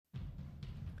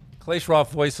Clay Schroff,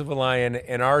 voice of a lion,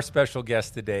 and our special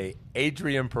guest today,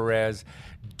 Adrian Perez,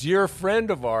 dear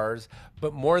friend of ours,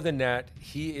 but more than that,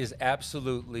 he is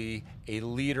absolutely a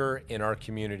leader in our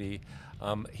community.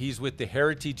 He's with the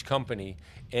Heritage Company,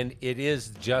 and it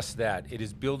is just that. It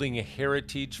is building a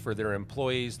heritage for their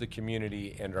employees, the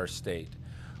community, and our state.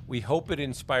 We hope it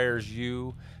inspires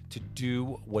you to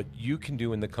do what you can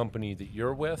do in the company that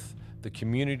you're with, the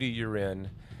community you're in.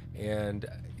 And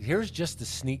here's just a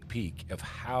sneak peek of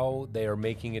how they are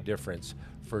making a difference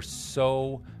for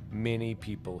so many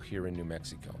people here in New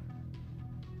Mexico.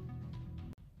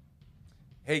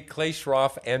 Hey, Clay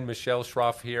Schroff and Michelle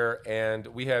Schroff here, and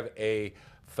we have a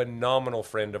phenomenal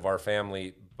friend of our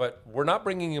family, but we're not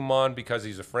bringing him on because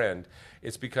he's a friend.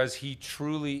 It's because he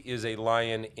truly is a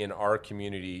lion in our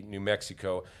community, New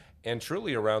Mexico, and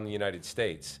truly around the United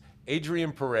States.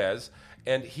 Adrian Perez,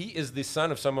 and he is the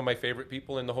son of some of my favorite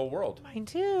people in the whole world. Mine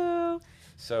too.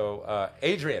 So,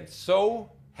 Adrian, so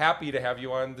happy to have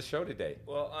you on the show today.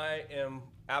 Well, I am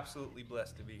absolutely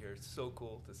blessed to be here. It's so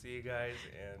cool to see you guys,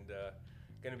 and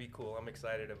going to be cool. I'm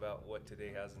excited about what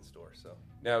today has in store. So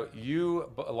now,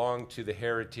 you belong to the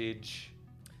Heritage.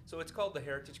 So it's called the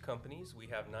Heritage Companies. We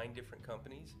have 9 different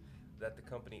companies that the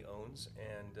company owns,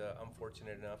 and I'm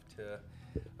fortunate enough to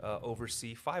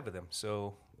oversee 5 of them.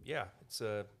 So yeah, it's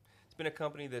been a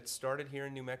company that started here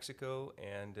in New Mexico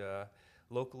and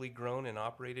locally grown and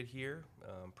operated here,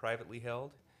 privately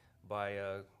held by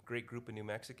a great group of New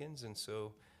Mexicans. And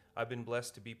so I've been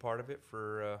blessed to be part of it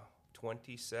for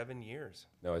 27 years.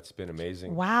 No, it's been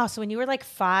amazing. Wow. So when you were like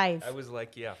 5. I was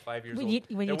like, 5 years When old. you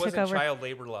there took wasn't over. child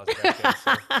labor laws back then.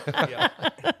 So, yeah.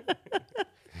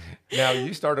 Now,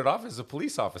 you started off as a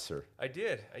police officer. I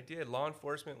did. Law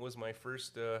enforcement was my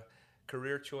first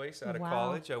career choice out of Wow.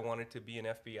 college. I wanted to be an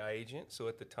FBI agent, so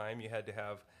at the time you had to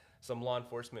have some law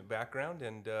enforcement background,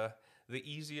 and the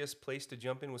easiest place to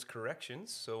jump in was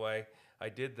corrections. So I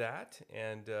did that,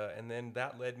 and then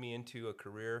that led me into a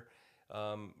career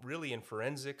really in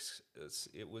forensics.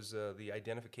 It was the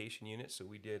identification unit, so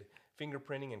we did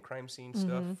fingerprinting and crime scene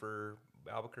stuff for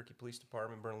Albuquerque Police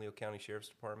Department, Bernalillo County Sheriff's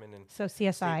Department, and So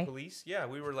State CSI. Police. Yeah,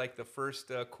 we were like the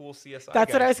first cool CSI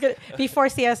That's what guys. I was going to. Before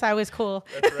CSI was cool.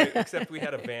 That's right, except we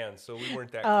had a van, so we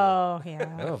weren't that cool. Oh,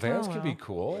 yeah. Oh, vans Oh, could be well.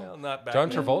 cool. Well, not back John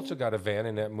then. Travolta got a van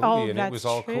in that movie, Oh, and that's it was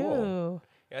all true. cool.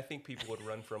 Yeah, I think people would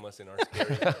run from us in our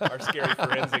scary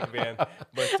forensic van.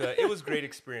 But it was a great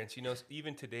experience. You know,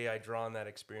 even today I draw on that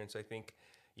experience. I think,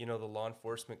 you know, the law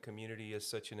enforcement community is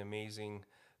such an amazing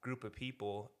group of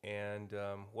people, and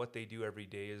what they do every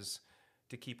day is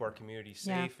to keep our community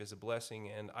safe is a blessing.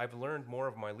 And I've learned more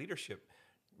of my leadership,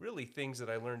 really things that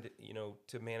I learned, you know,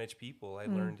 to manage people. I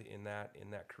learned in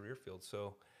that career field.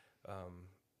 So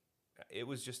it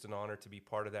was just an honor to be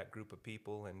part of that group of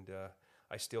people, and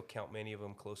I still count many of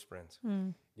them close friends.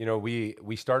 You know,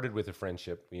 we started with a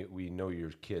friendship. We know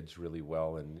your kids really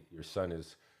well, and your son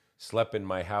has slept in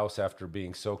my house after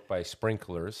being soaked by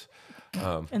sprinklers.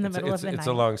 In the middle of the It's a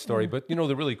night. long story, but you know,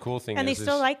 the really cool thing And they is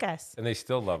still like us. and they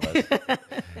still love us.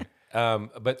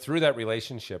 But through that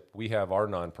relationship, we have our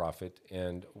nonprofit,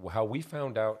 and how we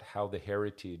found out how the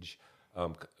heritage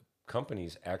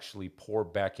companies actually pour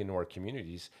back into our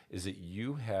communities is that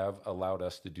you have allowed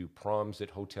us to do proms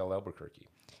at Hotel Albuquerque.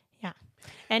 Yeah.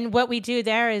 And what we do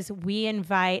there is we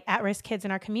invite at-risk kids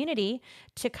in our community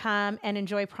to come and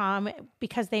enjoy prom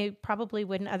because they probably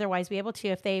wouldn't otherwise be able to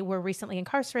if they were recently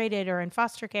incarcerated or in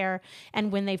foster care.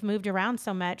 And when they've moved around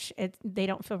so much, they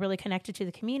don't feel really connected to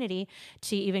the community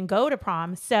to even go to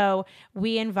prom. So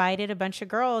we invited a bunch of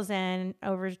girls, and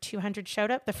over 200 showed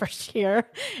up the first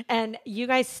year. And you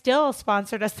guys still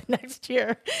sponsored us the next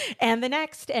year and the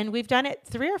next. And we've done it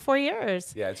 3 or 4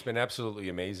 years. Yeah, it's been absolutely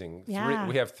amazing. Yeah.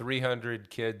 We have 300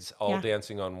 kids all Yeah.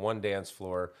 dancing on one dance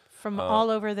floor. From all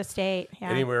over the state. Yeah.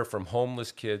 Anywhere from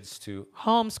homeless kids to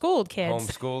Homeschooled kids.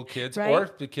 homeschooled kids, Right. or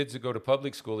the kids that go to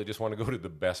public school, they just want to go to the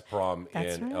best prom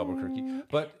That's in right. Albuquerque.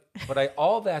 But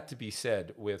all that to be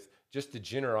said with just the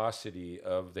generosity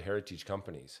of the heritage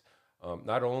companies.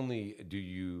 Not only do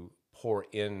you pour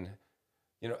in,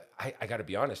 you know, I got to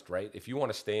be honest, right? If you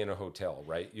want to stay in a hotel,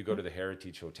 right, you go to the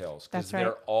heritage hotels because That's right.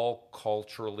 they're all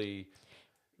culturally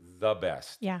the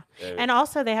best. Yeah. And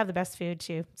also they have the best food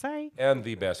too. Sorry. And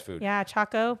the best food. Yeah.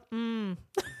 Choco.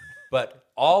 But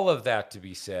all of that to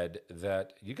be said,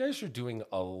 that you guys are doing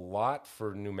a lot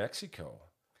for New Mexico.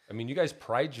 I mean, you guys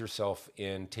pride yourself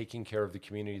in taking care of the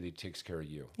community that takes care of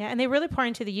you. Yeah. And they really pour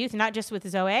into the youth, not just with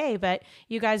Zoe, but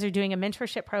you guys are doing a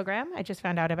mentorship program I just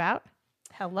found out about.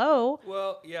 Hello.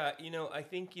 Well, yeah, you know, I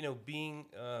think, you know, being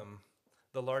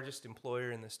the largest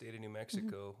employer in the state of New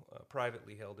Mexico,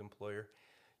 privately held employer,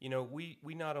 you know, we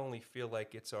not only feel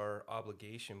like it's our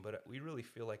obligation, but we really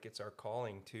feel like it's our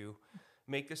calling to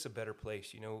make this a better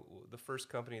place. You know, the first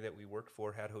company that we worked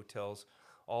for had hotels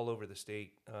all over the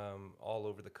state, all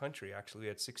over the country. Actually, we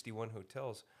had 61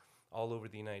 hotels all over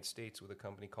the United States with a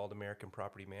company called American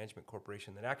Property Management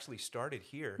Corporation that actually started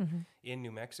here in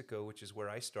New Mexico, which is where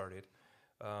I started.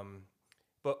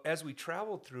 But as we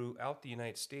traveled throughout the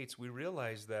United States, we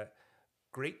realized that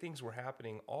great things were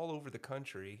happening all over the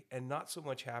country and not so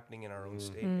much happening in our own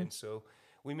state. And so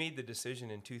we made the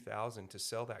decision in 2000 to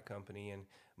sell that company and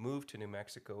move to New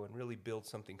Mexico and really build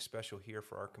something special here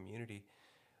for our community.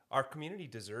 Our community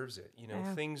deserves it. You know,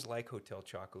 things like Hotel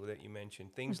Chaco that you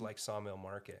mentioned, things like Sawmill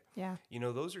Market. Yeah. You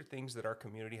know, those are things that our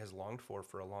community has longed for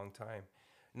a long time.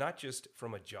 Not just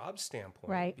from a job standpoint,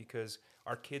 Right. because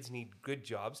our kids need good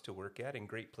jobs to work at and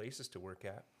great places to work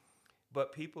at.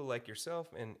 But people like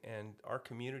yourself and our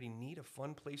community need a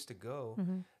fun place to go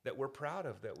that we're proud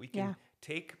of, that we can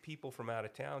take people from out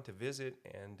of town to visit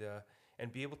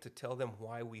and be able to tell them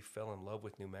why we fell in love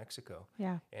with New Mexico.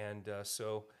 Yeah. And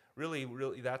so really,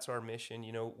 that's our mission,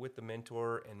 you know, with the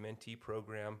mentor and mentee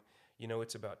program. You know,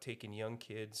 it's about taking young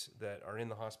kids that are in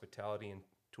the hospitality and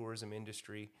tourism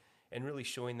industry and really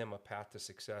showing them a path to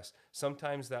success.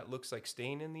 Sometimes that looks like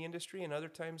staying in the industry, and other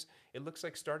times it looks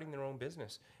like starting their own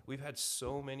business. We've had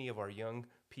so many of our young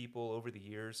people over the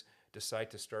years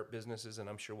decide to start businesses, and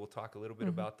I'm sure we'll talk a little bit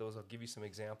about those. I'll give you some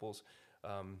examples.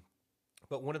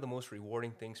 But one of the most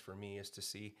rewarding things for me is to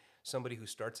see somebody who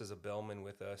starts as a bellman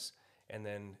with us and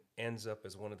then ends up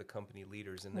as one of the company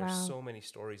leaders. And there's so many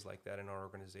stories like that in our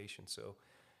organization. So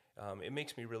it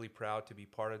makes me really proud to be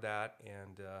part of that,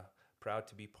 and proud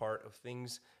to be part of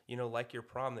things, you know, like your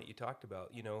prom that you talked about.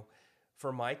 You know,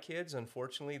 for my kids,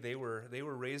 unfortunately, they were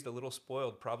raised a little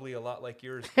spoiled, probably a lot like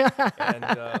yours. And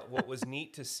what was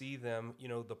neat to see them, you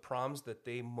know, the proms that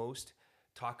they most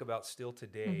talk about still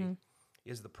today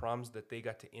is the proms that they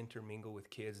got to intermingle with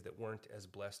kids that weren't as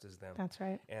blessed as them. That's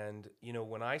right. And, you know,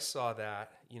 when I saw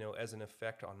that, you know, as an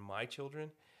effect on my children,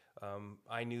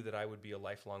 I knew that I would be a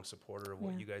lifelong supporter of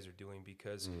what you guys are doing,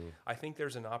 because I think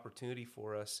there's an opportunity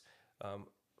for us,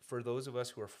 for those of us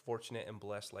who are fortunate and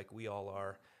blessed like we all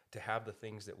are, to have the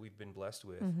things that we've been blessed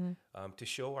with, to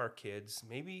show our kids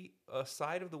maybe a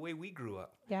side of the way we grew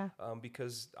up. Yeah.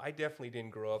 Because I definitely didn't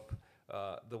grow up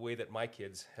the way that my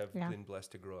kids have been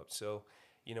blessed to grow up. So,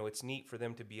 you know, it's neat for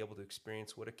them to be able to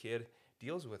experience what a kid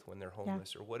deals with when they're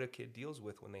homeless, or what a kid deals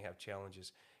with when they have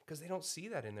challenges, because they don't see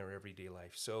that in their everyday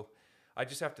life. So I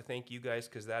just have to thank you guys,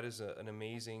 because that is an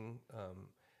amazing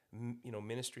you know,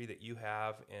 ministry that you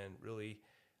have, and really,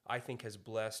 I think, has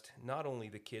blessed not only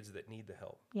the kids that need the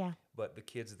help, but the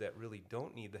kids that really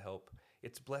don't need the help.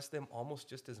 It's blessed them almost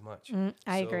just as much.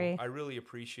 I agree. I really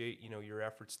appreciate, you know, your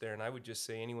efforts there. And I would just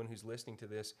say, anyone who's listening to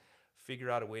this,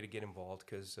 figure out a way to get involved,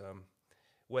 because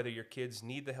whether your kids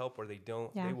need the help or they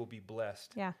don't, they will be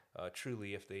blessed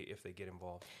truly if they get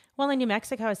involved. Well, in New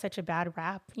Mexico is such a bad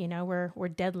rap. You know, we're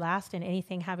dead last in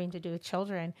anything having to do with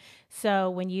children. So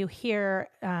when you hear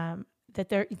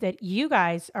that you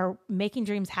guys are making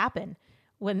dreams happen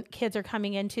when kids are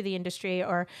coming into the industry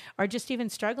or just even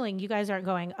struggling, you guys aren't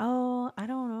going, oh, I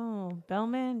don't know,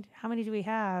 Bellman, how many do we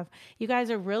have? You guys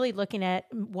are really looking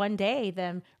at one day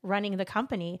them running the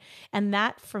company. And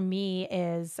that for me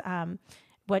is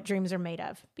what dreams are made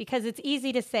of, because it's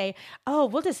easy to say, oh,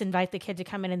 we'll just invite the kid to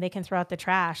come in and they can throw out the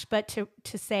trash. But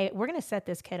to say, we're going to set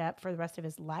this kid up for the rest of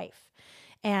his life.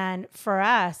 And for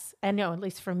us, and no, at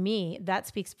least for me, that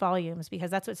speaks volumes,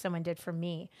 because that's what someone did for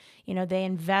me. You know, they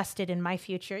invested in my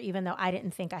future, even though I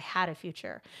didn't think I had a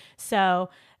future. So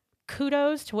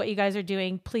kudos to what you guys are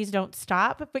doing. Please don't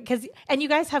stop, and you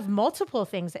guys have multiple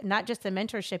things, not just the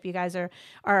mentorship. You guys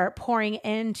are pouring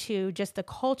into just the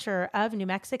culture of New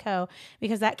Mexico,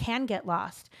 because that can get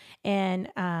lost. And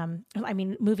I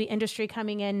mean, movie industry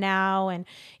coming in now, and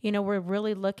you know, we're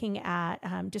really looking at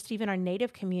just even our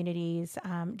native communities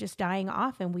just dying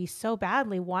off, and we so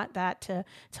badly want that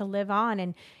to live on.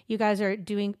 And you guys are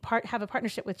have a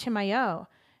partnership with Chimayo.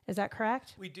 Is that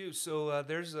correct? We do. So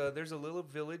there's a little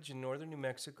village in northern New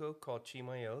Mexico called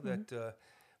Chimayo that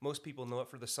most people know it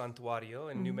for the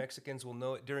Santuario, and New Mexicans will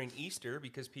know it during Easter,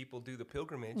 because people do the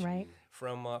pilgrimage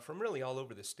from really all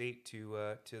over the state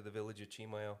to the village of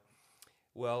Chimayo.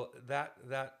 Well,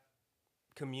 that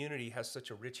community has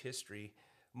such a rich history.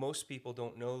 Most people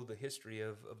don't know the history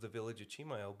of the village of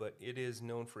Chimayo, but it is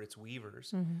known for its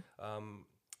weavers,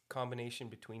 combination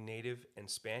between native and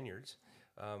Spaniards.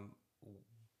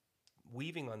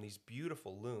 Weaving on these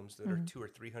beautiful looms that are 200 or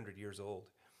 300 years old.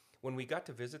 When we got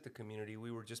to visit the community,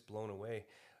 we were just blown away.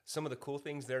 some of the cool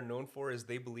things they're known for is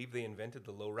they believe they invented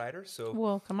the lowrider. So,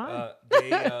 Well, come on.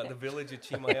 the village of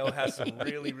Chimayo has some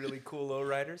really, really cool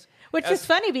lowriders. Which is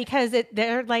funny because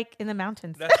they're like in the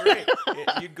mountains. That's right.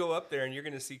 You'd go up there and you're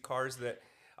going to see cars that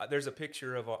there's a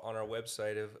picture of on our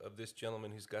website of this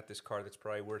gentleman who's got this car that's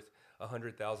probably worth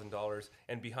 $100,000,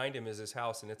 and behind him is his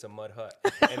house, and it's a mud hut,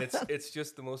 and it's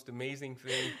just the most amazing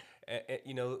thing,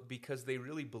 because they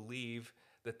really believe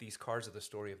that these cars are the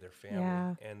story of their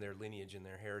family and their lineage and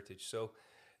their heritage. So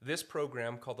this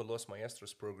program called the Los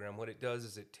Maestros program, what it does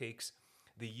is it takes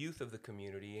the youth of the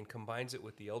community and combines it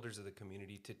with the elders of the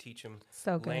community to teach them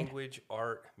language,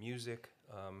 art, music,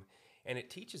 and it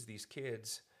teaches these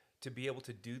kids to be able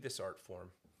to do this art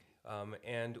form.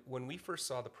 And when we first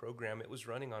saw the program, it was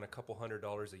running on a couple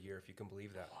 $100s a year, if you can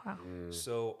believe that. Wow.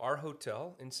 So our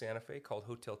hotel in Santa Fe, called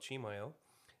Hotel Chimayo,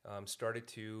 started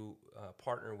to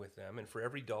partner with them. And for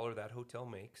every dollar that hotel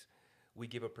makes, we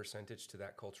give a percentage to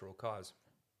that cultural cause.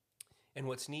 And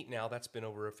what's neat now, that's been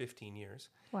over 15 years.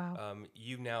 Wow.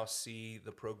 You now see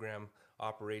the program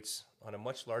operates on a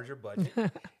much larger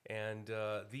budget. And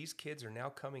these kids are now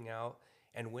coming out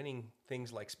and winning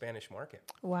things like Spanish Market.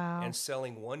 Wow. And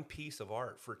selling one piece of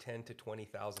art for $10,000 to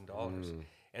 $20,000.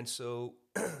 And so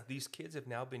these kids have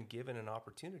now been given an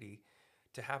opportunity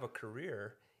to have a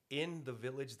career in the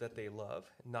village that they love,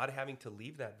 not having to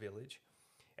leave that village,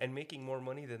 and making more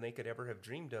money than they could ever have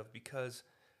dreamed of, because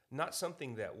not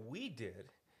something that we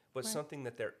did, but something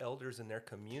that their elders in their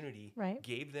community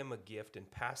gave them a gift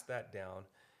and passed that down.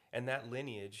 And that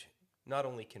lineage not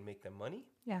only can make them money,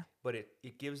 but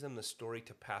it gives them the story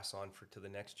to pass on to the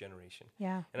next generation.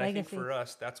 Yeah, and I think for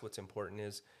us, that's what's important.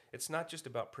 Is it's not just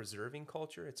about preserving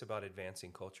culture; it's about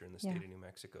advancing culture in the state of New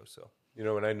Mexico. So,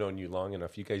 and I've known you long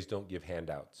enough. You guys don't give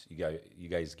handouts. You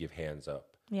guys give hands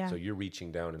up. Yeah. So you're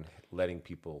reaching down and letting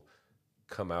people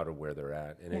come out of where they're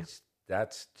at, and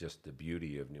that's just the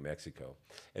beauty of New Mexico.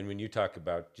 And when you talk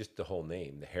about just the whole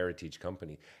name, the Heritage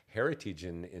Company, heritage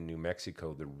in New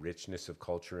Mexico, the richness of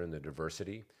culture and the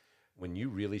diversity, when you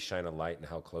really shine a light on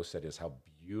how close that is, how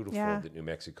beautiful that New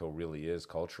Mexico really is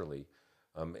culturally,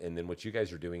 and then what you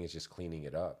guys are doing is just cleaning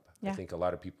it up. I think a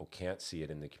lot of people can't see it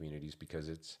in the communities because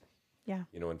it's,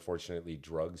 unfortunately,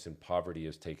 drugs and poverty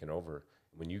has taken over.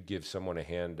 When you give someone a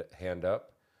hand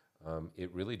up,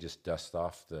 it really just dusts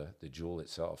off the jewel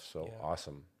itself. So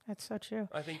awesome. That's so true.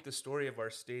 I think the story of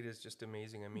our state is just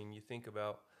amazing. I mean, you think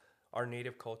about our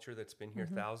native culture that's been here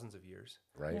thousands of years.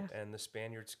 Right. Yeah. And the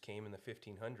Spaniards came in the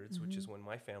 1500s, which is when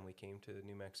my family came to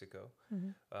New Mexico.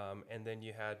 And then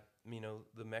you had,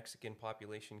 the Mexican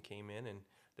population came in, and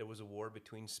there was a war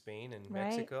between Spain and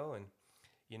Mexico. And,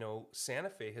 Santa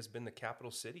Fe has been the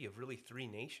capital city of really three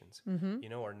nations.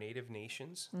 Our native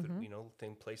nations,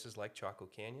 places like Chaco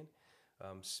Canyon.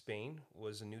 Spain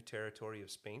was a new territory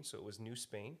of Spain, so it was New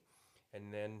Spain.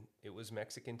 And then it was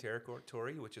Mexican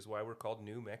territory, which is why we're called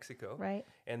New Mexico. Right.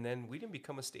 And then we didn't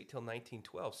become a state till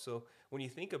 1912. So when you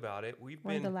think about it, we've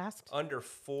One of been the last. under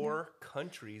four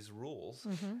countries' rules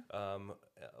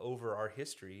over our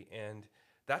history. And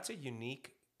that's a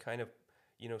unique kind of,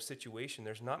 situation.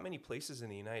 There's not many places in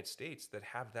the United States that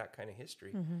have that kind of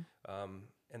history.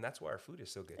 And that's why our food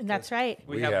is so good. And that's right.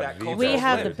 We have that the culture. We best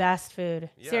have food. the best food.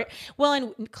 Yeah. Well,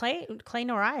 and Clay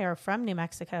nor I are from New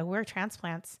Mexico. We're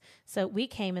transplants. So we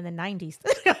came in the 90s,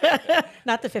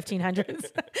 not the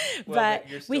 1500s. Well, but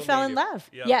you're we still fell in native. love.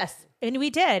 Yeah. Yes. And we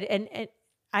did. And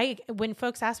when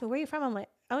folks ask me, where are you from? I'm like,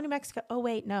 oh, New Mexico. Oh,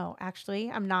 wait, no, actually,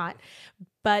 I'm not.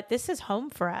 But this is home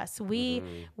for us. We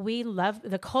love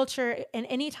the culture. And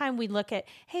anytime we look at,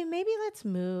 hey, maybe let's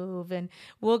move, and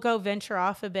we'll go venture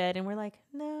off a bit, and we're like,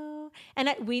 no. And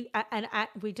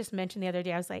we just mentioned the other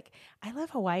day, I was like, I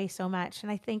love Hawaii so much.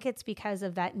 And I think it's because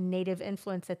of that native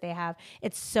influence that they have.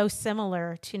 It's so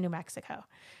similar to New Mexico.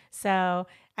 So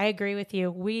I agree with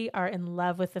you. We are in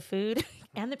love with the food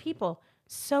and the people.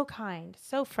 So kind,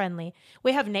 so friendly.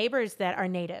 We have neighbors that are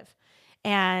native,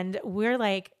 and we're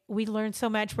like, we learn so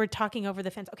much. We're talking over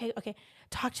the fence. Okay.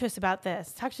 Talk to us about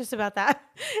this. Talk to us about that.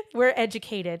 We're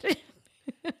educated.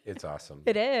 It's awesome.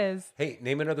 It is. Hey,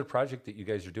 name another project that you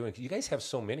guys are doing. You guys have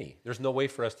so many. There's no way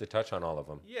for us to touch on all of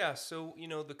them. Yeah, so,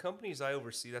 the companies I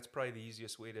oversee, that's probably the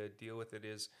easiest way to deal with it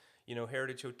is,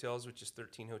 Heritage Hotels, which is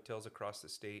 13 hotels across the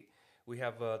state. We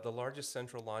have the largest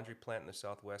central laundry plant in the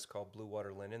Southwest called Blue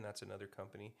Water Linen. That's another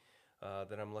company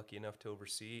that I'm lucky enough to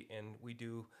oversee. And we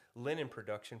do linen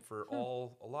production for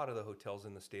a lot of the hotels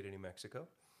in the state of New Mexico.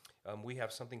 We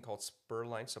have something called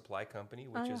Spurline Supply Company,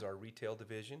 which is our retail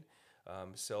division.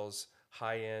 Sells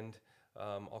high-end,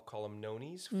 I'll call them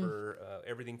nonis, for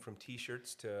everything from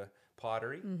T-shirts to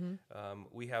pottery.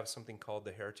 We have something called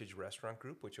the Heritage Restaurant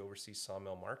Group, which oversees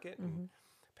Sawmill Market and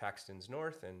Paxton's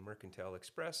North and Mercantile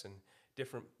Express and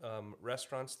different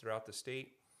restaurants throughout the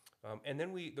state. And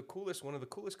then one of the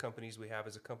coolest companies we have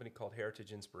is a company called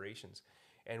Heritage Inspirations.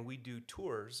 And we do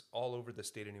tours all over the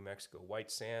state of New Mexico,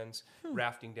 White Sands,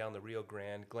 rafting down the Rio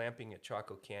Grande, glamping at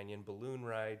Chaco Canyon, balloon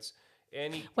rides.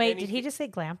 Wait, did he just say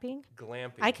glamping?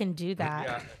 Glamping. I can do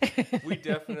that. Yeah, we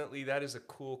definitely, that is a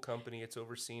cool company. It's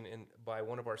overseen by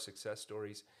one of our success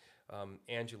stories,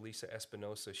 Angelisa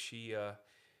Espinosa.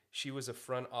 She was a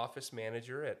front office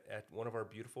manager at one of our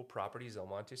beautiful properties, El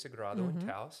Monte Sagrado in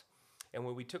Taos. And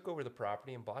when we took over the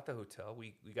property and bought the hotel,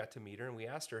 we got to meet her and we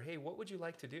asked her, hey, what would you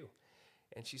like to do?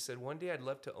 And she said, one day I'd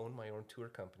love to own my own tour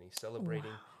company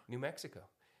celebrating New Mexico.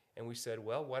 And we said,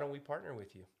 well, why don't we partner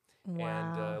with you?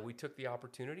 Wow. And we took the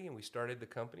opportunity and we started the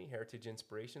company, Heritage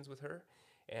Inspirations, with her.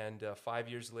 And 5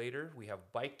 years later, we have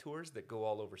bike tours that go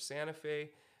all over Santa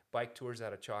Fe, bike tours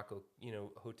out of Chaco,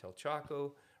 Hotel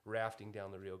Chaco, rafting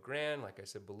down the Rio Grande, like I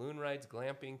said, balloon rides,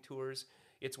 glamping tours.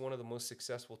 It's one of the most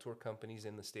successful tour companies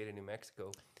in the state of New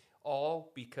Mexico,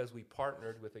 all because we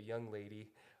partnered with a young lady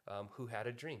who had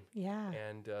a dream. Yeah.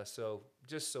 And so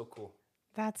just so cool.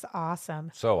 That's awesome.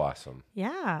 So awesome.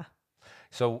 Yeah.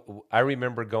 So I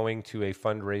remember going to a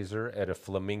fundraiser at a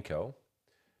flamenco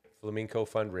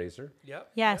fundraiser.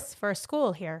 Yep. Yes, for a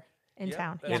school here in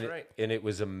town. That's Yeah. right. And it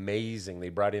was amazing. They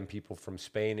brought in people from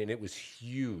Spain, and it was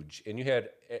huge. And you had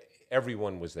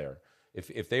everyone was there.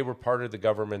 If they were part of the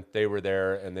government, they were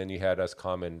there. And then you had us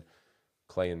common,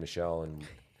 Clay and Michelle, and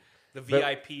The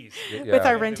VIPs. With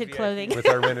our The rented VIP. clothing. with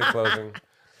our rented clothing.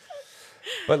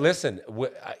 But listen,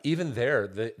 even there,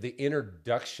 the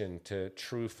introduction to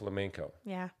true flamenco,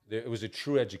 Yeah. it was a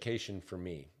true education for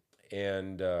me.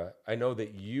 And I know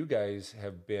that you guys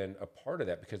have been a part of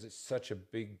that because it's such a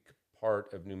big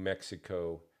part of New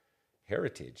Mexico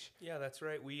heritage. Yeah, that's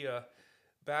right. We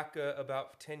back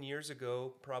about 10 years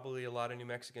ago, probably a lot of New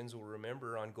Mexicans will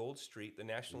remember on Gold Street, the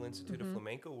National Institute of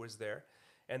Flamenco was there,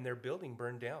 and their building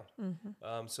burned down.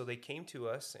 So they came to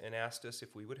us and asked us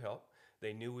if we would help.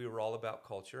 They knew we were all about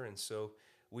culture, and so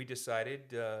we decided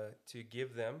to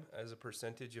give them, as a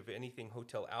percentage of anything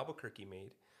Hotel Albuquerque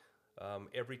made,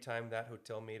 every time that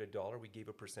hotel made $1, we gave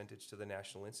a percentage to the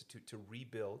National Institute to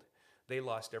rebuild. They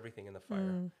lost everything in the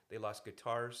fire. They lost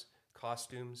guitars,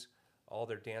 costumes, all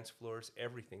their dance floors,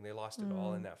 everything. They lost it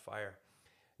all in that fire.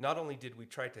 Not only did we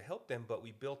try to help them, but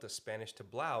we built a Spanish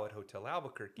tablao at Hotel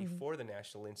Albuquerque for the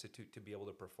National Institute to be able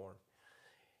to perform.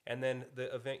 And then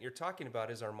the event you're talking about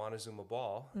is our Montezuma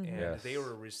Ball, and Yes. they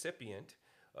were a recipient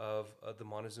of the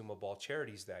Montezuma Ball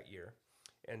charities that year.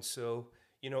 And so,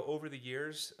 over the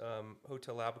years,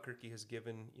 Hotel Albuquerque has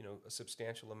given, a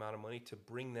substantial amount of money to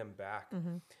bring them back.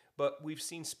 But we've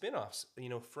seen spin-offs,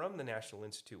 from the National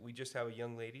Institute. We just have a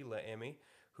young lady, La Emi,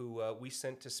 who we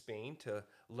sent to Spain to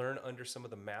learn under some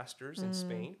of the masters in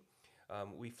Spain.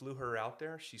 We flew her out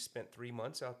there. She spent 3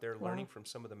 months out there learning from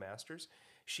some of the masters.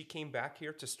 She came back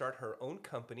here to start her own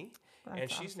company, and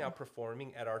she's now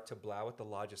performing at our tablao at the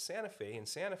Lodge of Santa Fe in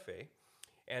Santa Fe.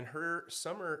 And her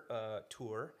summer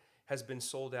tour has been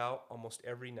sold out almost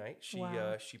every night.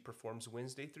 She performs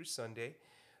Wednesday through Sunday,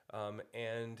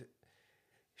 and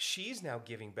she's now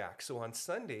giving back. So on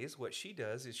Sundays, what she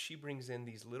does is she brings in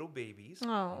these little babies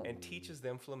and teaches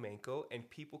them flamenco, and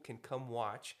people can come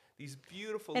watch these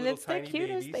beautiful And little it's the tiny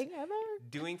cutest babies thing ever.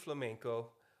 doing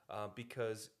flamenco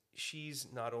because she's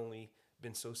not only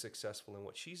been so successful in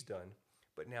what she's done,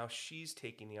 but now she's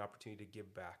taking the opportunity to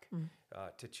give back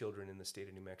to children in the state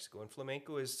of New Mexico. And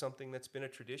flamenco is something that's been a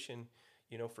tradition,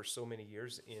 for so many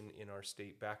years in our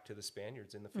state, back to the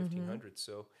Spaniards in the 1500s.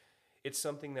 So it's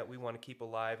something that we want to keep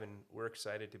alive, and we're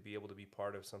excited to be able to be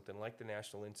part of something like the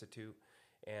National Institute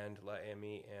and La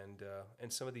Emi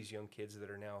and some of these young kids that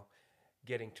are now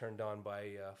getting turned on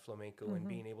by flamenco and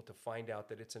being able to find out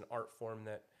that it's an art form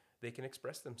that they can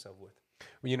express themselves with.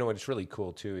 Well, what's really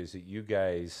cool too is that you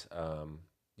guys are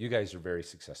very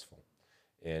successful,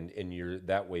 and you're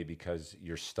that way because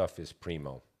your stuff is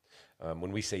primo.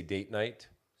 When we say date night,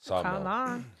 Sawmill, Come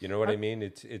on. you know what I mean?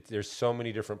 It's there's so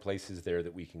many different places there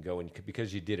that we can go, and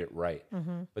because you did it right.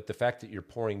 But the fact that you're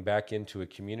pouring back into a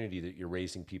community, that you're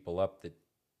raising people up, that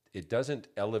it doesn't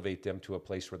elevate them to a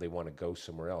place where they want to go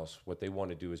somewhere else. What they want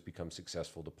to do is become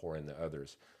successful to pour into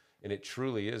others. And it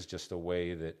truly is just a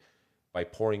way that by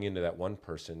pouring into that one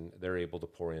person, they're able to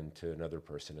pour into another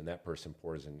person, and that person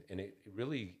pours in. And it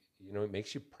really, it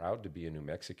makes you proud to be a New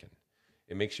Mexican.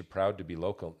 It makes you proud to be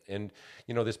local. And,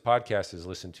 this podcast is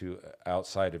listened to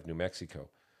outside of New Mexico.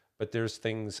 But there's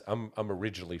things, I'm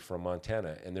originally from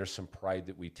Montana, and there's some pride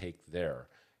that we take there.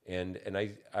 And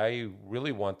I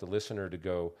really want the listener to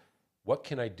go, what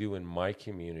can I do in my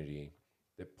community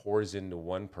that pours into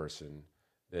one person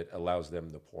that allows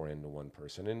them to pour into one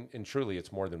person. And truly,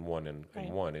 it's more than one in Right.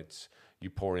 one. It's you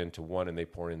pour into one, and they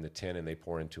pour into 10, and they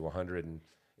pour into 100, and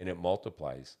it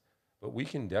multiplies. But we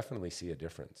can definitely see a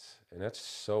difference, and that's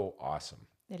so awesome.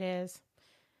 It is.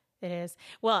 It is.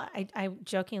 Well, I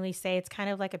jokingly say it's kind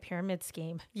of like a pyramid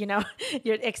scheme,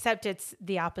 except it's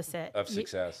the opposite Of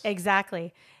success.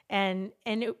 Exactly. And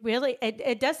it really,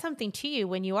 it does something to you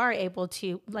when you are able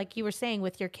to, like you were saying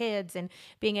with your kids and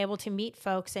being able to meet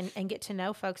folks and get to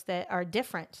know folks that are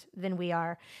different than we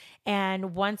are.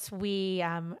 And once we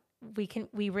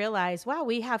realize, wow,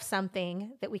 we have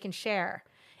something that we can share.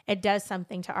 It does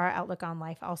something to our outlook on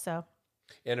life also.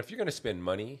 And if you're going to spend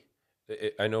money,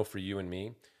 I know for you and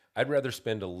me, I'd rather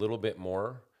spend a little bit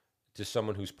more to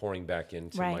someone who's pouring back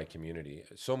into Right. my community.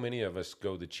 So many of us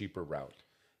go the cheaper route,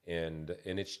 and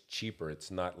it's cheaper.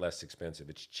 It's not less expensive.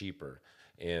 It's cheaper.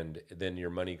 And then your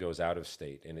money goes out of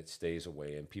state and it stays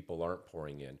away, and people aren't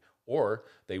pouring in. Or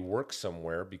they work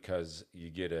somewhere because you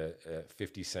get a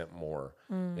 50 cent more,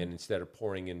 and instead of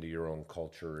pouring into your own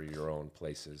culture or your own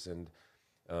places. And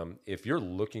if you're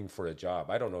looking for a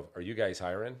job, I don't know, are you guys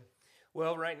hiring?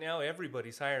 Well, right now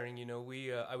everybody's hiring.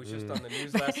 I was just on the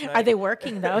news last night. Are they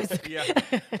working though? Yeah,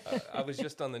 I was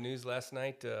just on the news last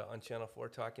night on Channel 4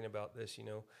 talking about this.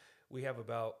 We have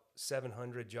about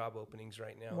 700 job openings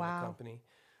right now in Wow. the company,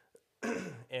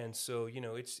 and so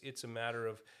it's a matter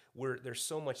of there's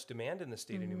so much demand in the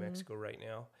state of New Mexico right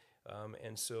now,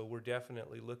 and so we're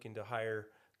definitely looking to hire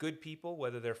good people,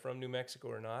 whether they're from New Mexico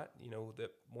or not.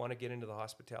 That want to get into the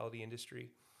hospitality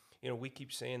industry. We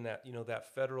keep saying that,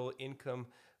 that federal income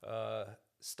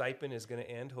stipend is going to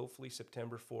end hopefully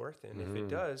September 4th. And if it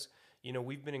does,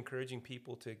 we've been encouraging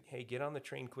people to, hey, get on the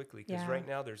train quickly. Because Yeah. right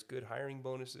now there's good hiring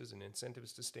bonuses and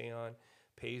incentives to stay on.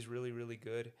 Pays really, really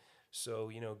good.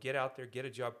 So, get out there, get a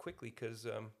job quickly because,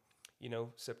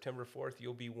 September 4th,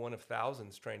 you'll be one of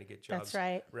thousands trying to get jobs. That's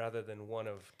right. Rather than one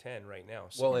of 10 right now.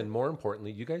 So, Well, and more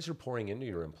importantly, you guys are pouring into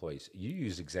your employees. You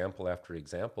use example after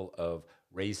example of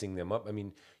raising them up. I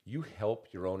mean, you help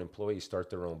your own employees start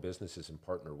their own businesses and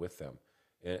partner with them.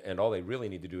 And all they really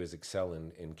need to do is excel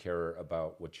and care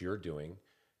about what you're doing,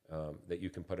 that you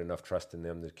can put enough trust in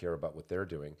them to care about what they're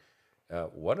doing.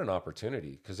 What an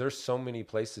opportunity, because there's so many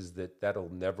places that'll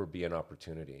never be an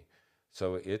opportunity.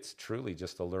 So it's truly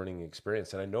just a learning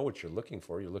experience. And I know what you're looking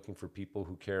for. You're looking for people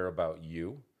who care about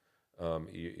you,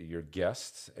 your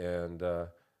guests, and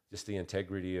just the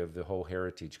integrity of the whole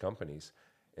heritage companies.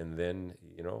 And then,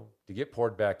 to get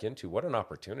poured back into, what an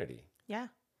opportunity. Yeah.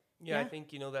 Yeah, I Yeah.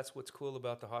 think, that's what's cool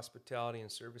about the hospitality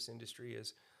and service industry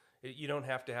is you don't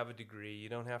have to have a degree. You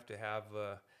don't have to have,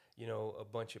 a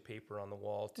bunch of paper on the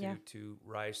wall to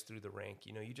rise through the rank.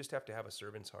 You just have to have a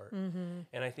servant's heart. Mm-hmm.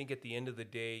 And I think at the end of the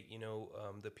day,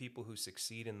 the people who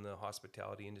succeed in the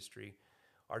hospitality industry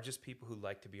are just people who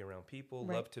like to be around people,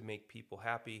 Right. love to make people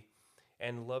happy,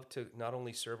 and love to not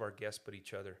only serve our guests but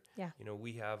each other. Yeah.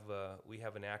 We have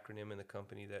an acronym in the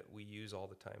company that we use all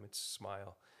the time. It's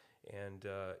SMILE, and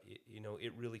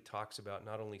it really talks about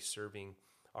not only serving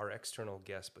our external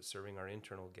guests but serving our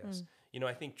internal guests.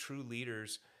 I think true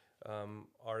leaders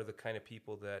are the kind of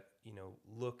people that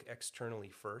look externally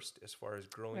first as far as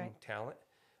growing Right. talent,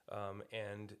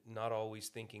 and not always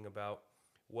thinking about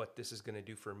what this is going to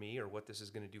do for me or what this is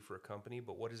going to do for a company,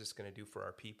 but what is this going to do for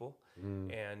our people?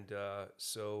 And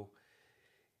so,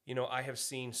 I have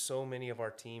seen so many of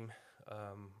our team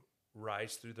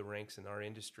rise through the ranks in our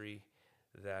industry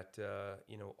that,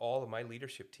 all of my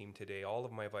leadership team today, all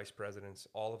of my vice presidents,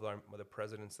 all of the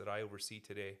presidents that I oversee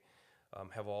today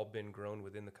have all been grown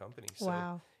within the company. So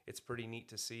Wow. it's pretty neat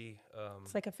to see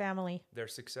It's like a family. their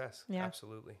success. Yeah.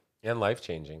 Absolutely. And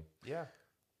life-changing. Yeah.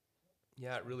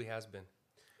 Yeah, it really has been.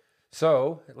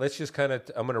 So let's just I'm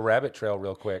going to rabbit trail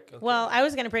real quick. Well, I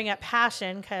was going to bring up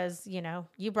passion because,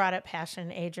 you brought up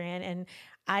passion, Adrian. And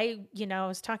I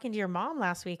was talking to your mom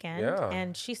last weekend Yeah.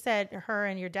 and she said her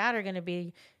and your dad are going to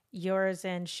be yours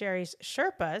and Sherry's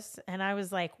Sherpas. And I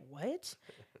was like, what?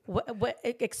 What?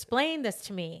 Explain this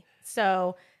to me.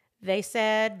 So they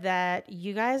said that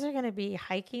you guys are going to be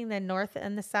hiking the North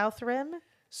and the South Rim.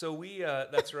 So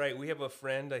that's right. We have a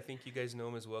friend, I think you guys know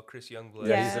him as well, Chris Youngblood.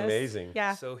 Yeah, he's amazing.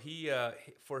 Yeah. So he had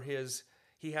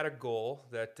a goal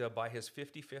that by his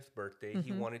 55th birthday,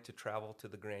 he wanted to travel to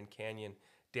the Grand Canyon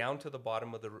down to the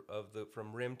bottom of the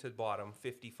from rim to bottom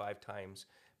 55 times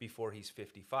before he's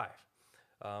 55.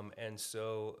 And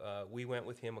so we went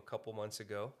with him a couple months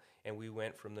ago, and we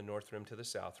went from the North Rim to the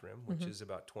South Rim, which is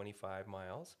about 25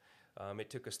 miles. It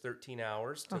took us 13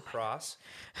 hours to cross,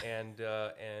 and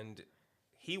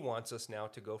he wants us now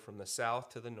to go from the south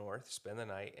to the north, spend the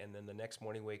night, and then the next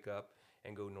morning wake up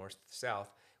and go north to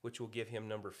south. which will give him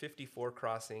number 54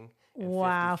 crossing. And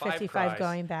Wow, 55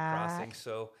 going back. crossing.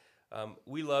 So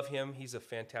we love him. He's a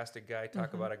fantastic guy.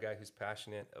 Talk about a guy who's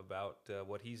passionate about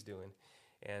what he's doing.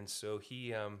 And so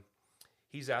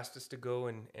he's asked us to go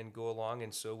and go along.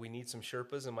 And so we need some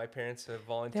Sherpas, and my parents have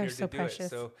volunteered so to do precious. it.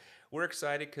 So we're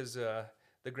excited because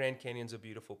the Grand Canyon's a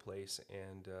beautiful place.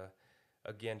 And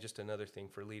again, just another thing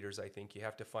for leaders. I think you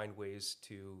have to find ways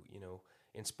to,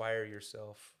 inspire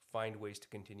yourself, find ways to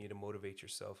continue to motivate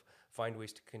yourself, find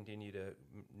ways to continue to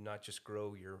not just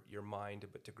grow your mind,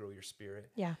 but to grow your spirit.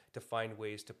 Yeah. To find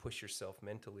ways to push yourself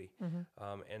mentally.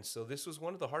 And so this was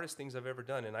one of the hardest things I've ever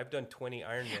done. And I've done 20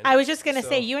 Ironman. I was just going to So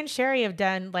say, you and Sherry have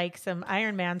done like some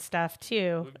Ironman stuff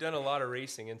too. we've done a lot of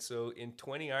racing. And so in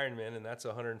 20 Ironman, and that's a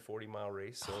 140-mile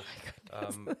race. So,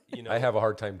 I have a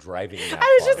hard time driving that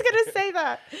I was far. just going to say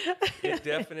that.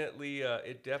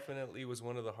 it definitely was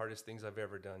one of the hardest things I've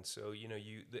ever done. So,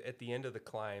 at the end of the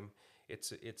climb,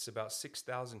 it's about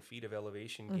 6,000 feet of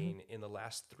elevation gain in the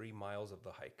last 3 miles of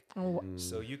the hike.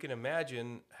 So you can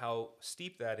imagine how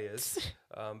steep that is.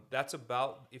 That's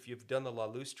about, if you've done the La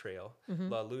Luz Trail,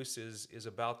 La Luz is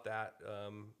about that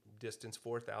distance,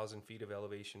 4,000 feet of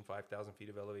elevation, 5,000 feet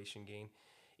of elevation gain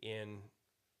in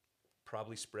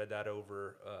probably spread that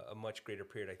over a much greater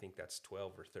period. I think that's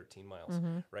 12 or 13 miles,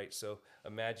 right? So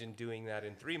imagine doing that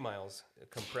in 3 miles,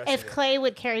 compressing If Clay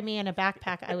would carry me in a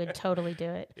backpack, I would totally do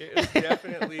it. It's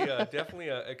definitely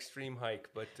an extreme hike,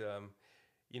 but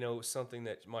something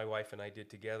that my wife and I did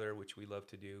together, which we love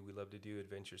to do. We love to do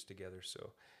adventures together.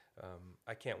 So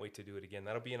I can't wait to do it again.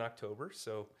 That'll be in October.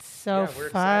 So we're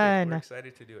excited. fun. We're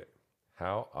excited to do it.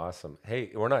 How awesome.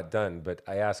 Hey, we're not done, but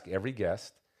I ask every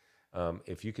guest,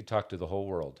 if you could talk to the whole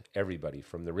world, everybody,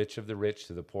 from the rich of the rich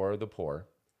to the poor of the poor,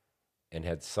 and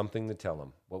had something to tell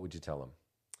them, what would you tell them?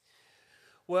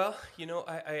 Well,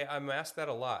 I'm asked that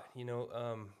a lot.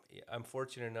 I'm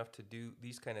fortunate enough to do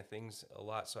these kind of things a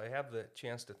lot, so I have the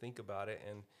chance to think about it,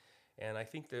 and I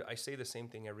think that I say the same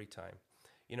thing every time.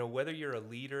 Whether you're a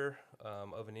leader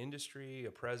of an industry,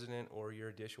 a president, or you're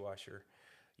a dishwasher,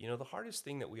 the hardest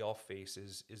thing that we all face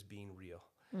is being real.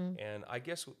 And I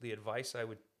guess the advice I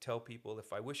would tell people,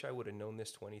 if I wish I would have known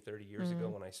this 20, 30 years ago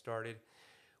when I started,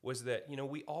 was that,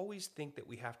 we always think that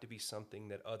we have to be something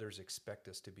that others expect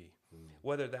us to be.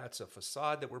 Whether that's a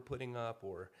facade that we're putting up,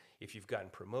 or if you've gotten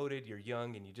promoted, you're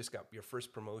young and you just got your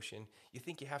first promotion, you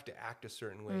think you have to act a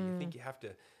certain way. You think you have to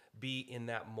be in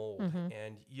that mold,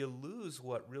 and you lose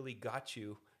what really got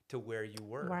you to where you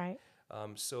were. Right.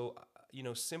 So,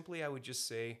 simply I would just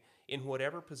say, in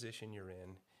whatever position you're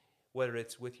in, whether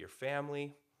it's with your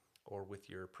family or with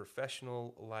your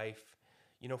professional life,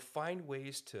 find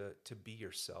ways to be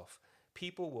yourself.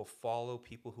 People will follow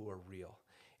people who are real.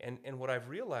 And what I've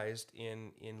realized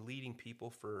in leading people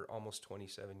for almost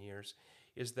 27 years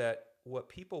is that what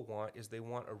people want is they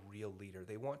want a real leader.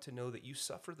 They want to know that you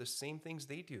suffer the same things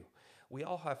they do. We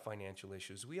all have financial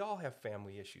issues. We all have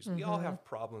family issues. We all have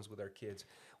problems with our kids.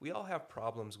 We all have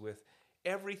problems with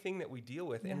everything that we deal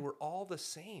with, and we're all the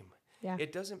same. Yeah.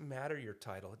 It doesn't matter your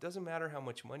title. It doesn't matter how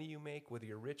much money you make, whether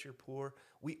you're rich or poor.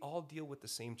 We all deal with the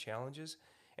same challenges.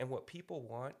 And what people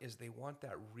want is they want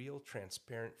that real,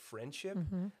 transparent friendship.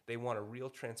 They want a real,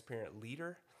 transparent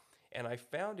leader. And I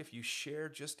found if you share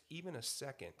just even a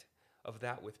second of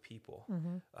that with people,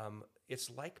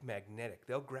 it's like magnetic.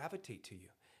 They'll gravitate to you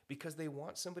because they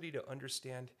want somebody to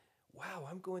understand, wow,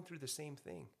 I'm going through the same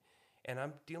thing. And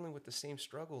I'm dealing with the same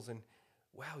struggles. And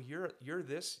wow, you're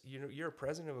this, you're a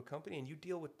president of a company and you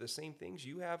deal with the same things.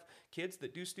 You have kids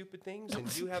that do stupid things,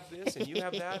 and you have this and you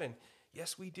have that. And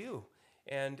yes, we do.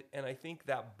 And I think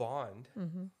that bond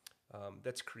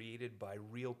that's created by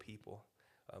real people,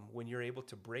 when you're able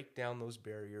to break down those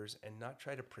barriers and not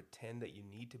try to pretend that you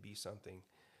need to be something,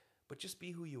 but just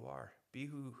be who you are, be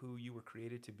who you were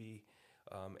created to be,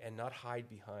 and not hide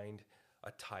behind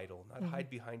a title, not hide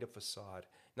behind a facade,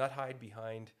 not hide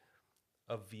behind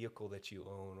a vehicle that you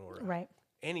own or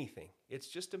anything. It's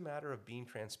just a matter of being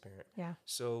transparent. Yeah.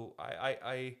 So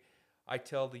I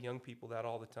tell the young people that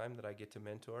all the time that I get to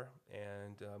mentor,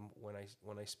 and when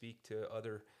I speak to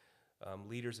other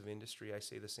leaders of industry, I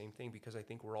say the same thing, because I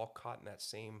think we're all caught in that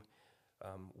same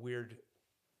weird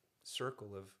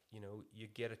circle of, you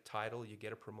get a title, you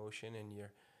get a promotion, and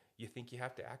you think you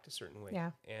have to act a certain way.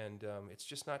 Yeah. And it's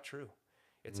just not true.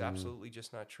 It's absolutely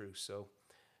just not true. So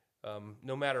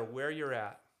no matter where you're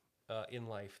at in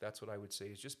life, that's what I would say,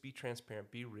 is just be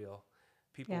transparent, be real.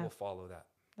 People will follow that.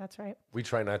 That's right. We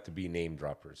try not to be name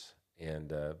droppers, and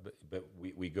but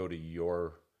we go to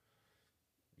your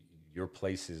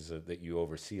places that you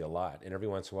oversee a lot, and every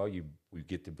once in a while we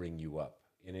get to bring you up,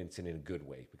 and it's in a good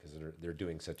way because they're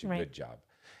doing such a good job.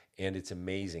 And it's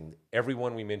amazing.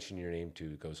 Everyone we mention your name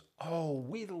to goes, "Oh,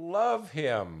 we love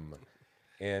him."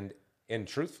 And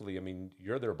truthfully, I mean,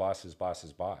 you're their boss's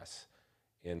boss's boss.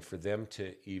 And for them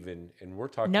to even, and we're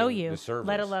talking Know the you, servers.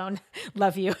 let alone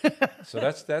love you. So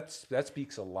that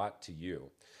speaks a lot to you.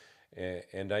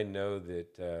 And I know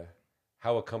that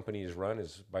how a company is run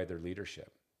is by their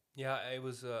leadership. Yeah,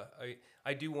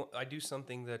 I do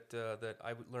something that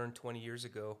I learned 20 years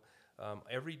ago.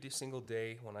 Every single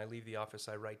day when I leave the office,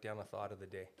 I write down a thought of the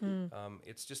day.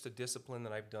 It's just a discipline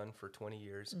that I've done for 20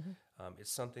 years.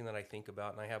 It's something that I think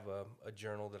about, and I have a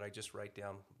journal that I just write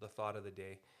down the thought of the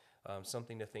day,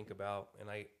 something to think about. And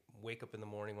I wake up in the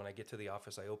morning when I get to the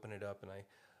office, I open it up and I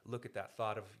look at that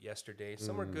thought of yesterday.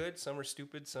 Some are good, some are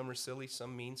stupid, some are silly,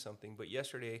 some mean something. But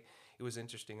yesterday, it was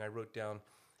interesting. I wrote down,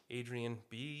 Adrian,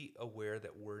 be aware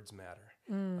that words matter.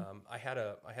 I had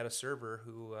a server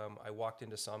who I walked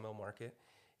into Sawmill Market,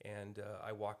 and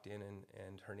I walked in,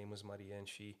 and her name was Maria, and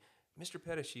Mr.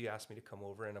 Pettis, she asked me to come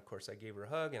over, and of course I gave her a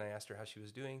hug, and I asked her how she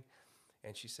was doing,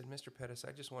 and she said, Mr. Pettis,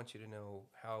 I just want you to know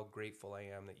how grateful I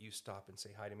am that you stop and say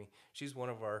hi to me. She's one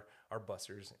of our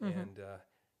bussers, and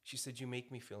she said, you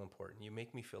make me feel important. You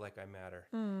make me feel like I matter.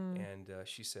 And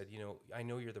she said, I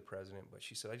know you're the president, but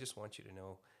she said, I just want you to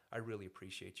know I really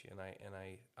appreciate you, and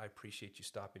I appreciate you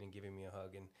stopping and giving me a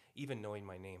hug, and even knowing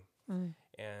my name.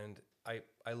 And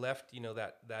I left,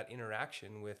 that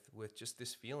interaction with just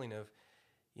this feeling of,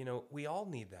 we all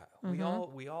need that.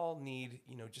 We all need,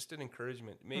 just an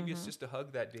encouragement. Maybe it's just a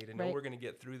hug that day to know we're going to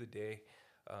get through the day.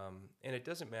 And it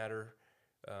doesn't matter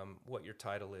what your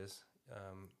title is.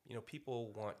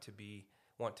 People want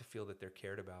to feel that they're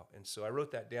cared about. And so I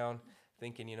wrote that down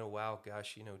thinking, wow,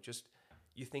 gosh, just,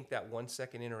 you think that 1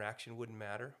 second interaction wouldn't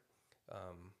matter,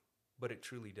 but it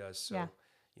truly does. So,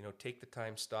 take the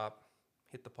time, stop,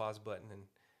 hit the pause button, and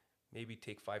maybe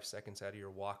take 5 seconds out of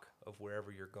your walk of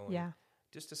wherever you're going,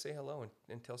 just to say hello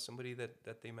and tell somebody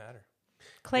that they matter.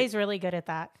 Clay's really good at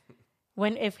that.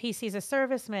 If he sees a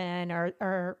serviceman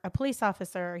or a police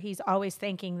officer, he's always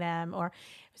thanking them. Or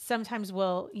sometimes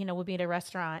we'll be at a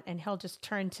restaurant and he'll just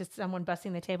turn to someone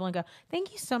bussing the table and go,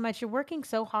 "Thank you so much. You're working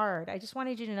so hard. I just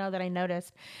wanted you to know that I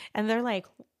noticed." And they're like,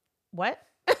 "What?"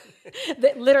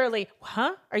 Literally,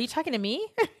 "Huh? Are you talking to me?"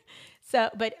 So,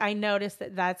 but I noticed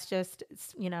that's just,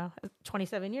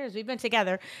 27 years we've been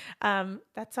together.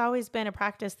 That's always been a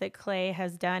practice that Clay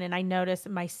has done. And I noticed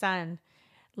my son,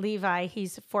 Levi,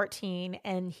 he's 14,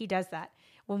 and he does that.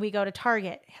 When we go to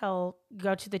Target, he'll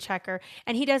go to the checker,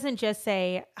 and he doesn't just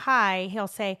say hi, he'll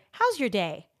say, "How's your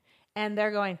day?" And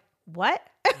they're going, "What?"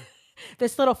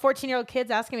 This little 14-year-old kid's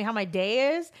asking me how my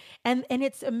day is. And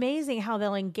it's amazing how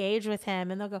they'll engage with him,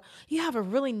 and they'll go, "You have a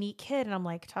really neat kid." And I'm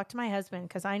like, "Talk to my husband,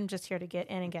 because I'm just here to get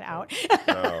in and get out."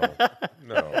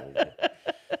 No.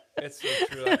 It's so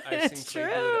true.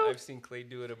 I've seen Clay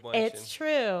do it a bunch. It's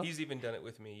true. He's even done it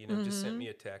with me. Just sent me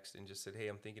a text and just said, "Hey,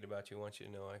 I'm thinking about you. I want you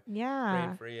to know I'm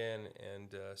praying for you."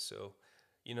 And so,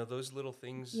 those little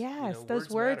things. Yes, those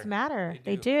words matter.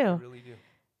 They do. They really do.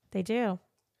 They do.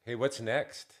 Hey, what's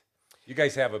next? You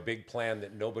guys have a big plan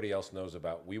that nobody else knows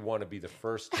about. We want to be the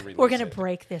first to release We're going to it.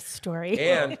 break this story.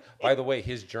 And by the way,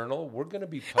 his journal, we're going to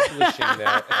be publishing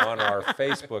that on our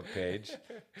Facebook page.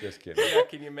 Just kidding. Yeah,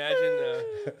 can you imagine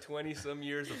 20 some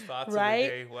years of thoughts Right? in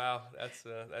a day? Wow,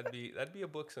 that'd be a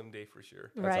book someday for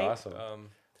sure. That's Right.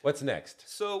 awesome. What's next?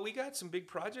 So we got some big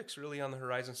projects really on the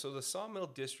horizon. So the Sawmill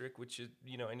District, which is,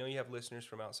 I know you have listeners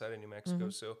from outside of New Mexico,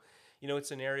 so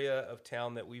it's an area of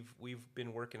town that we've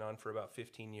been working on for about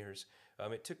 15 years.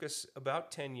 It took us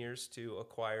about 10 years to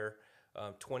acquire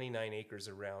 29 acres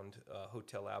around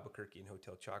Hotel Albuquerque and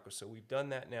Hotel Chaco. So we've done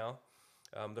that now.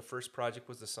 The first project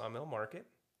was the Sawmill Market.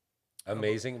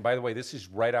 Amazing. By the way, this is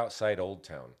right outside Old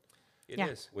Town, It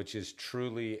is. which is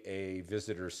truly a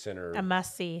visitor center. A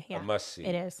must-see. Yeah, A must-see.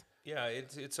 It is. Yeah,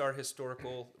 it's our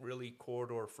historical really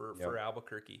corridor for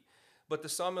Albuquerque. But the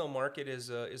Sawmill Market is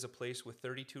a place with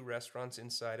 32 restaurants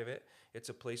inside of it. It's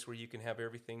a place where you can have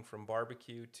everything from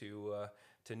barbecue to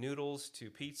noodles to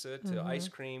pizza to ice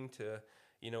cream to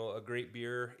a great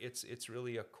beer. It's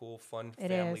really a cool, fun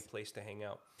family place to hang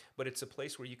out. But it's a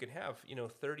place where you can have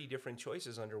 30 different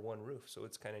choices under one roof. So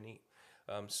it's kind of neat.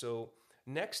 So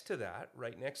next to that,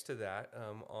 right next to that,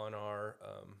 on our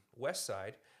west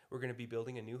side, we're going to be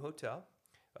building a new hotel,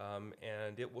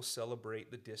 and it will celebrate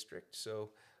the district. So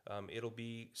it'll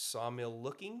be sawmill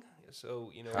looking.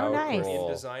 So nice. we're in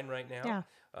design right now.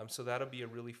 Yeah. So that'll be a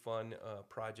really fun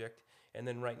project. And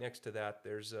then right next to that,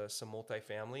 there's some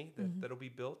multifamily that'll be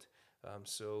built.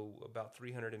 So about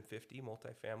 350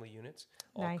 multifamily units,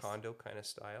 all Nice. condo kind of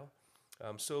style.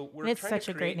 So we're It's trying such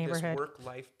to a great create this neighborhood.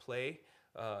 work-life play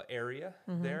area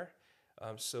there.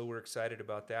 So we're excited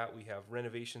about that. We have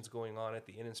renovations going on at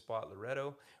the Inn and Spa at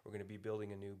Loretto. We're going to be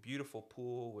building a new beautiful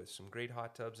pool with some great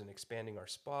hot tubs and expanding our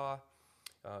spa.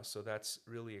 So that's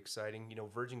really exciting. You know,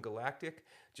 Virgin Galactic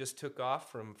just took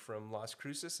off from Las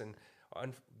Cruces, and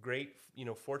great, you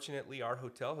know, fortunately our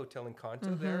Hotel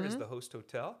Encanto there is the host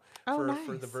hotel for the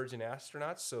nice. Virgin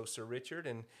astronauts. So Sir Richard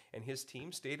and his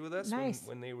team stayed with us Nice.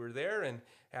 when they were there, and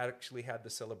actually had the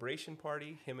celebration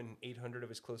party. Him and 800 of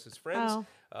his closest friends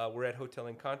were at Hotel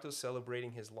Encanto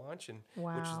celebrating his launch, and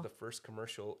which is Wow. the first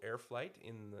commercial air flight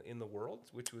in the world,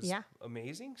 which was Yeah.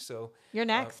 amazing. So You're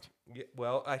next. yeah,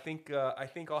 well, I think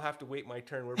I'll have to wait my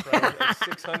turn. We're probably at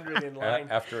 600 in line.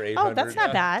 After 800. Oh, that's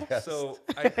not bad. So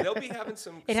they'll be having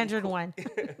some 801.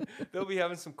 they'll be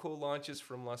having some cool launches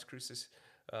from Las Cruces,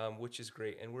 which is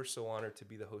great. And we're so honored to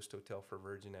be the host hotel for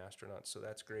Virgin astronauts. So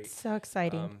that's great. So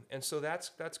exciting. And so that's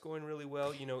going really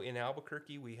well. You know, in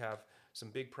Albuquerque, we have some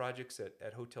big projects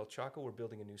at Hotel Chaco. We're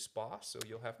building a new spa, so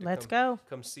you'll have to Let's go.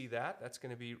 come see that. That's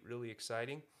going to be really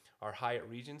exciting. Our Hyatt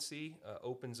Regency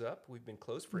opens up. We've been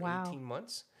closed for Wow. 18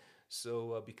 months,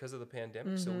 so because of the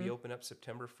pandemic. So we open up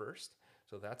September 1st.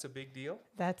 So that's a big deal.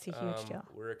 That's a huge deal.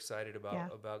 We're excited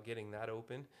about getting that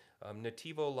open.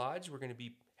 Nativo Lodge, we're going to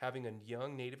be having a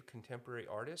young native contemporary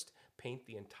artist paint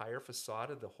the entire facade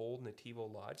of the whole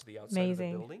Nativo Lodge, the outside Amazing.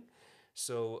 of the building.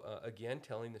 So again,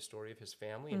 telling the story of his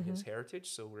family and his heritage.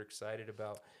 So we're excited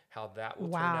about how that will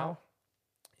turn Wow. out.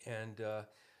 And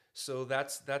so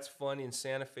that's fun in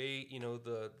Santa Fe. You know,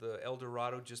 the El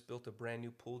Dorado just built a brand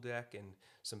new pool deck and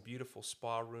some beautiful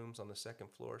spa rooms on the second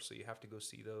floor. So you have to go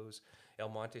see those. El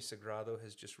Monte Sagrado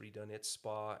has just redone its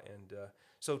spa, and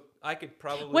so I could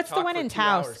probably What's the talk one for in 2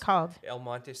 Taos hours. called? El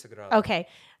Monte Sagrado. Okay.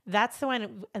 That's the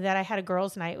one that I had a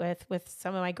girls' night with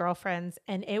some of my girlfriends,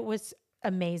 and it was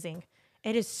amazing.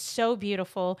 It is so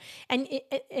beautiful, and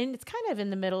it's kind of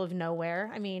in the middle of nowhere.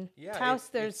 I mean, Yeah, Taos,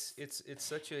 there's it's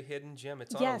such a hidden gem.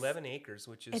 It's on Yes. 11 acres,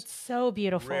 which is it's so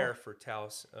beautiful. rare for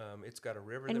Taos. It's got a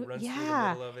river that And runs through the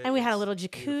yeah, middle of it. and we had a It's little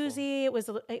beautiful.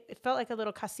 jacuzzi. It felt like a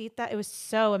little casita. It was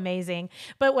so amazing.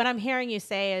 But what I'm hearing you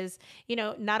say is, you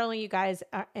know, not only you guys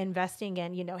are investing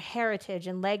in, you know, heritage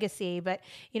and legacy, but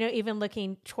you know, even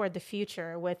looking toward the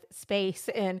future with space,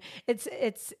 and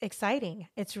it's exciting.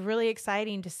 It's really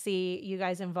exciting to see you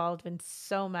guys involved in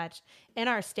so much in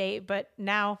our state, but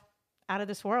now out of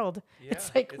this world. Yeah,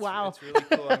 It's like, wow. It's really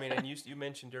cool. I mean, and you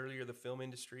mentioned earlier the film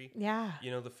industry. Yeah.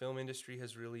 You know, the film industry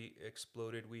has really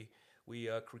exploded. We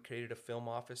created a film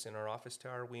office in our office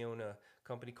tower. We own a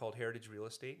company called Heritage Real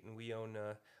Estate, and we own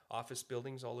office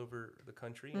buildings all over the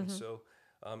country. And so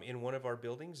in one of our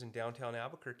buildings in downtown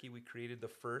Albuquerque, we created the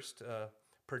first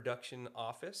production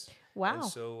office. Wow. And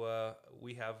so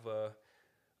we have...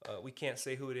 we can't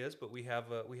say who it is, but we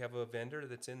have a vendor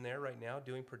that's in there right now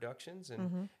doing productions,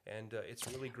 and it's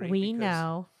really great. We because,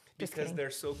 know. Just because kidding. they're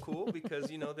so cool.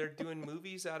 Because you know they're doing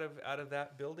movies out of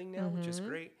that building now, which is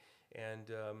great. And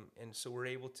so we're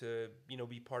able to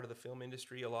be part of the film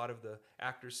industry. A lot of the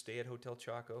actors stay at Hotel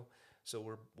Chaco, so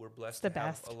we're blessed the to have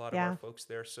best. a lot Yeah. of our folks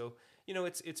there. So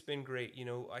it's been great.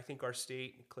 I think our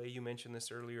state, Clay, you mentioned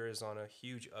this earlier, is on a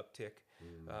huge uptick.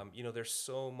 There's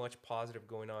so much positive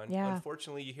going on. Yeah.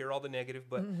 Unfortunately, you hear all the negative,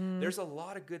 but there's a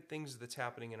lot of good things that's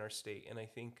happening in our state. And I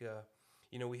think,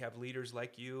 we have leaders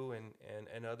like you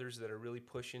and others that are really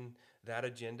pushing that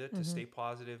agenda to stay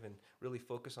positive and really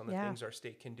focus on the Yeah. things our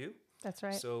state can do. That's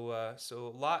right. So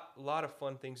a lot of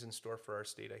fun things in store for our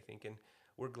state, I think. And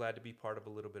we're glad to be part of a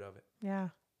little bit of it. Yeah.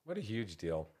 What a huge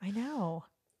deal. I know.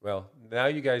 Well, now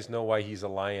you guys know why he's a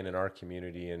lion in our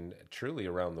community and truly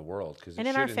around the world, because it And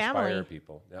in should our inspire family.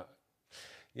 people.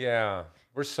 Yeah,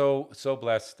 we're so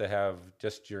blessed to have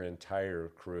just your entire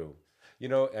crew.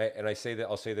 And I'll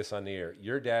say this on the air.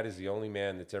 Your dad is the only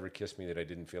man that's ever kissed me that I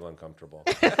didn't feel uncomfortable.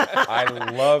 I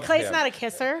love Clay's him. not a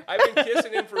kisser. I've been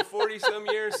kissing him for 40 some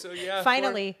years. So yeah.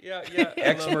 Finally. Yeah.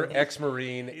 I love him.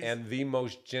 Ex-Marine and the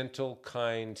most gentle,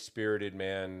 kind-spirited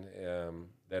man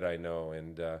that I know.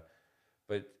 And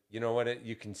but you know what?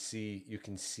 You can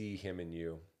see him in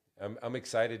you. I'm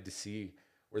excited to see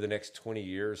where the next 20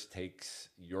 years takes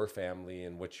your family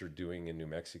and what you're doing in New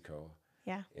Mexico.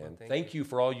 Yeah. And thank thank you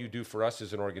for all you do for us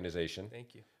as an organization.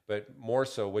 Thank you. But more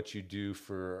so what you do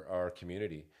for our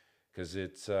community, because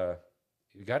it's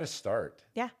you got to start.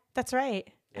 Yeah. That's right.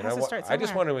 It And has to start I just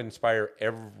somewhere. want to inspire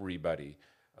everybody.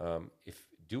 If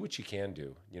do what you can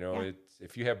do. Yeah.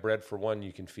 If you have bread for one,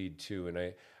 you can feed two. And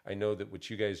I know that what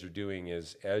you guys are doing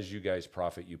is, as you guys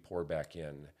profit, you pour back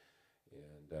in.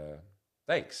 And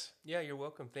thanks. Yeah, you're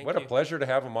welcome. Thank What you. a pleasure to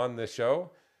have him on the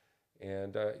show.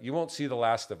 And you won't see the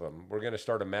last of him. We're going to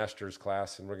start a master's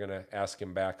class, and we're going to ask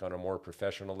him back on a more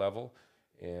professional level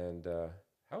and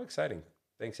How exciting.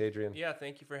 Thanks, Adrian. Yeah,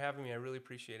 thank you for having me. I really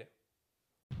appreciate it.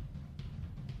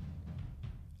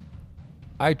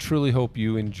 I truly hope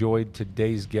you enjoyed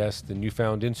today's guest and you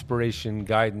found inspiration,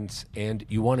 guidance, and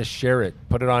you want to share it.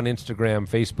 Put it on Instagram,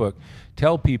 Facebook.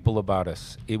 Tell people about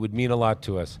us. It would mean a lot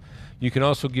to us. You can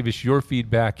also give us your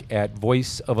feedback at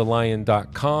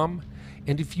voiceofalion.com.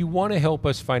 And if you want to help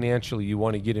us financially, you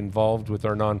want to get involved with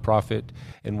our nonprofit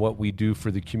and what we do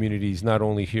for the communities, not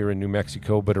only here in New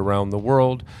Mexico, but around the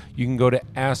world, you can go to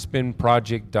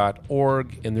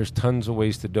aspenproject.org, and there's tons of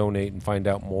ways to donate and find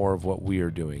out more of what we are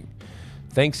doing.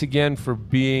 Thanks again for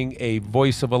being a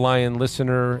Voice of a Lion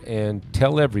listener, and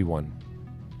tell everyone